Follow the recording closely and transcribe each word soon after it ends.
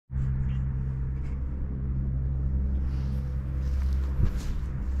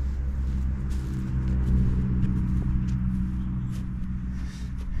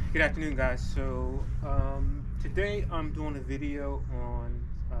Good afternoon, guys. So today I'm doing a video on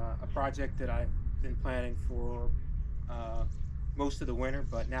a project that I've been planning for uh, most of the winter,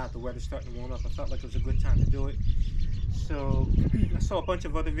 but now that the weather's starting to warm up, I felt like it was a good time to do it. So I saw a bunch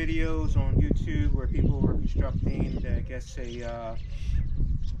of other videos on YouTube where people were constructing, I guess, a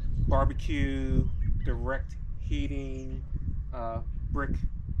barbecue direct heating uh, brick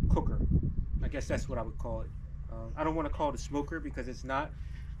cooker. I guess that's what I would call it. I don't want to call it a smoker because it's not.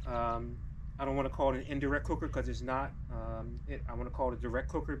 Um, I don't want to call it an indirect cooker because it's not. I want to call it a direct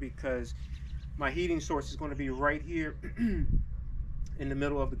cooker because my heating source is going to be right here in the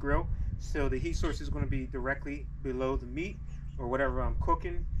middle of the grill. So the heat source is going to be directly below the meat or whatever I'm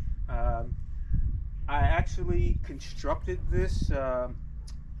cooking. I actually constructed this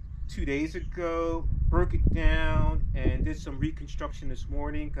 2 days ago, broke it down, and did some reconstruction this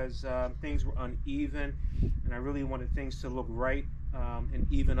morning because things were uneven, and I really wanted things to look right and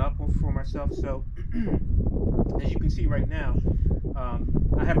even up for myself. So, as you can see right now,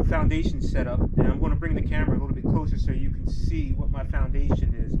 I have a foundation set up, and I'm going to bring the camera a little bit closer so you can see what my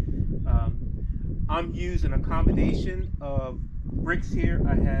foundation is. I'm using a combination of bricks here.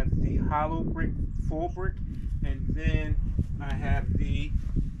 I have the hollow brick, full brick, and then I have the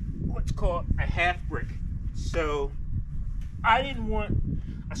what's called a half brick. So I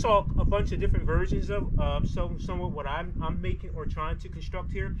saw a bunch of different versions of somewhat what I'm making or trying to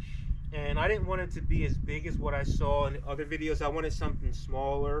construct here, and I didn't want it to be as big as what I saw in other videos. I wanted something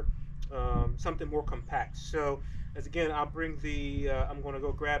smaller, something more compact. So as again, I'll bring the I'm going to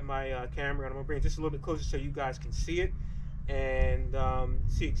go grab my camera, and I'm going to bring it just a little bit closer so you guys can see it and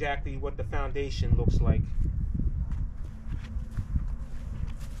see exactly what the foundation looks like.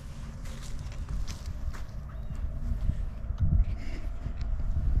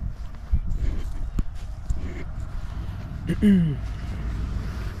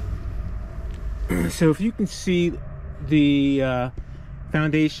 So if you can see the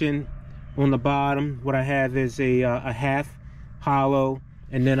foundation on the bottom, what I have is a half hollow,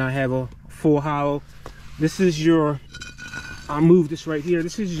 and then I have a full hollow. This is your, I'll move this right here.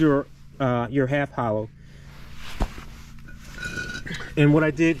 This is your half hollow. And what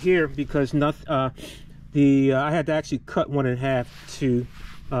I did here, because I had to actually cut one in half to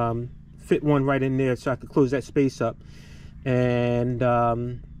fit one right in there so I could close that space up. And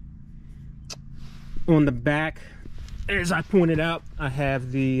on the back, as I pointed out, I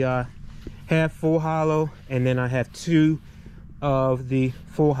have the half full hollow, and then I have two of the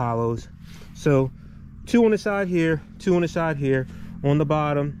full hollows. So two on the side here, two on the side here. On the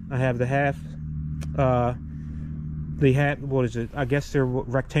bottom, I have the half, what is it? I guess they're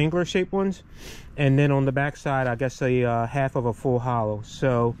rectangular shaped ones. And then on the back side, I guess a half of a full hollow.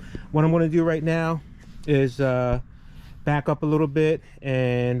 So what I'm going to do right now is back up a little bit,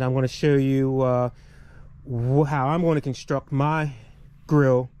 and I'm going to show you how I'm going to construct my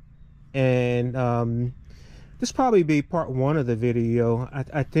grill. And this probably be part one of the video.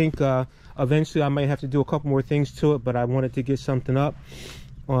 I think eventually I might have to do a couple more things to it, but I wanted to get something up,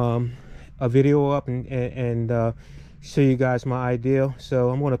 a video up, and show you guys my idea.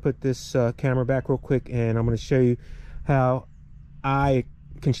 So I'm going to put this camera back real quick, and I'm going to show you how I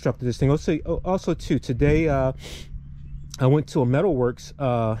constructed this thing. Also too, today I went to a metalworks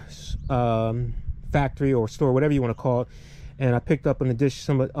factory or store, whatever you want to call it, and I picked up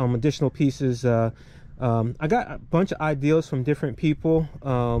some additional pieces. I got a bunch of ideas from different people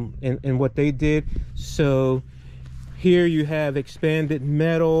and what they did. So here you have expanded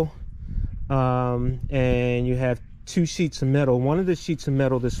metal, and you have two sheets of metal. One of the sheets of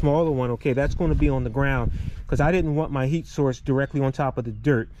metal, the smaller one, okay, that's going to be on the ground because I didn't want my heat source directly on top of the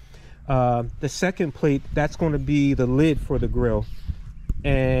dirt. The second plate, that's going to be the lid for the grill.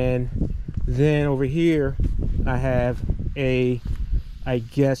 And then over here I have I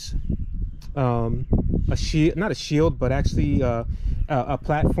guess a shield, not a shield, but actually a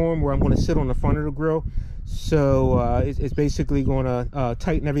platform where I'm going to sit on the front of the grill. So it's basically going to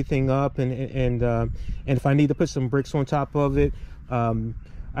tighten everything up, and if I need to put some bricks on top of it,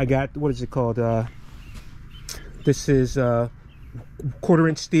 I got, what is it called, this is 1/4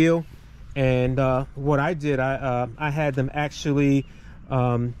 inch steel. And what I did, I had them actually,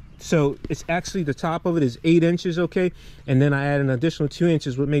 so it's actually, the top of it is 8 inches, okay, and then I add an additional 2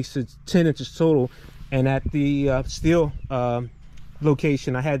 inches, what makes it 10 inches total. And at the steel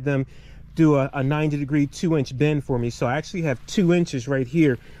location, I had them do a 90-degree 2-inch bend for me. So I actually have 2 inches right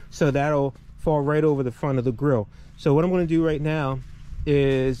here, so that'll fall right over the front of the grill. So what I'm going to do right now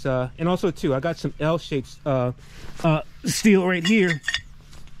is and also too, I got some L-shaped steel right here.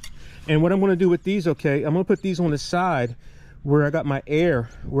 And what I'm going to do with these, okay, I'm going to put these on the side where I got my air,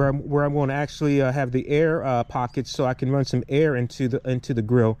 where I'm going to actually have the air pockets, so I can run some air into the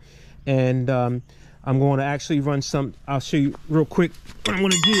grill. And I'm going to actually run some. I'll show you real quick what I'm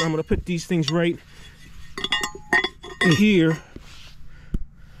going to do. I'm going to put these things right in here,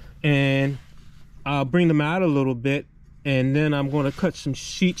 and I'll bring them out a little bit, and then I'm going to cut some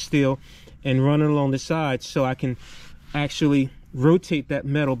sheet steel and run it along the side so I can actually rotate that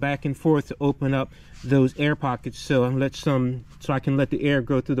metal back and forth to open up those air pockets, so I can let the air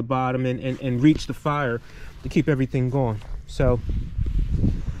go through the bottom and reach the fire to keep everything going. So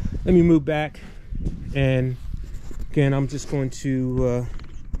let me move back, and again, I'm just going to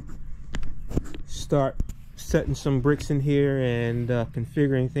start setting some bricks in here and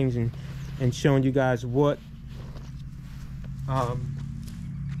configuring things and showing you guys what I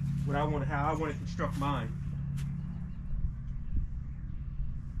want, how I want to construct mine.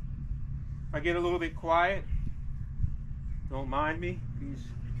 If I get a little bit quiet, don't mind me. These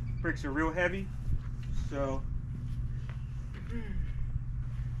bricks are real heavy. So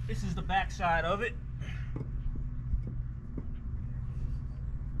this is the back side of it.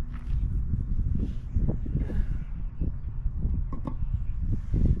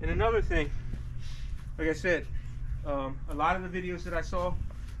 And another thing, like I said, a lot of the videos that I saw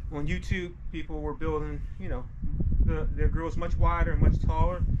on YouTube, people were building, you know, their grills much wider and much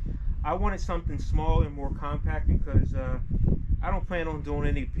taller. I wanted something smaller and more compact because I don't plan on doing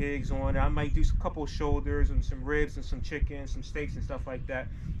any pigs on it. I might do a couple of shoulders and some ribs and some chicken, some steaks and stuff like that.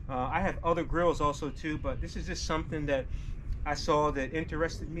 I have other grills also too, but this is just something that I saw that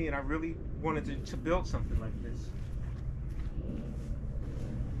interested me, and I really wanted to build something like this.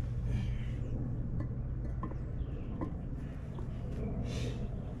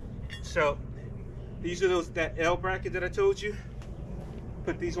 So these are that L bracket that I told you.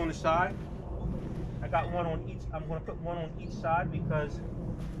 Put these on the side. I got one on each. I'm going to put one on each side because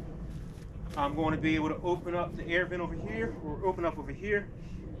I'm going to be able to open up the air vent over here, or open up over here,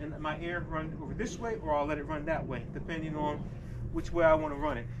 and let my air run over this way, or I'll let it run that way, depending on which way I want to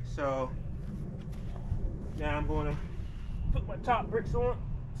run it. So now I'm going to put my top bricks on,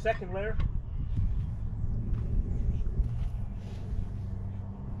 second layer.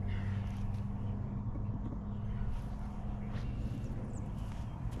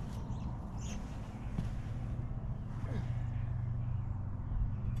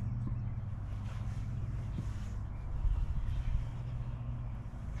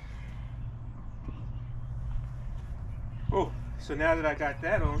 Oh, so now that I got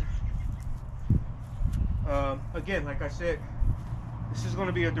that on, again, like I said, this is going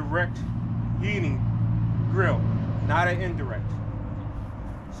to be a direct heating grill, not an indirect.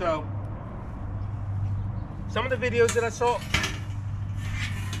 So some of the videos that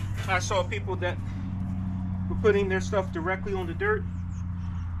I saw people that were putting their stuff directly on the dirt.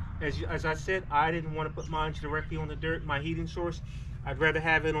 As I said, I didn't want to put mine directly on the dirt, my heating source. I'd rather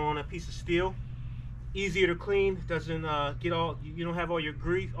have it on a piece of steel. Easier to clean, doesn't get all, you don't have all your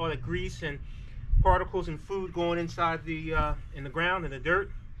grease, all the grease and particles and food going inside the in the ground and the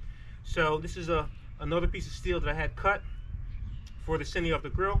dirt. So this is another piece of steel that I had cut for the center of the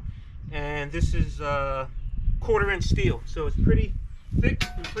grill, and this is 1/4 inch steel, so it's pretty thick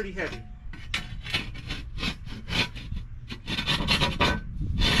and pretty heavy.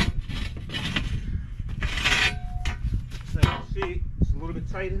 So you can see it's a little bit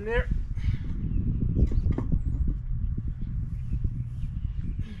tight in there.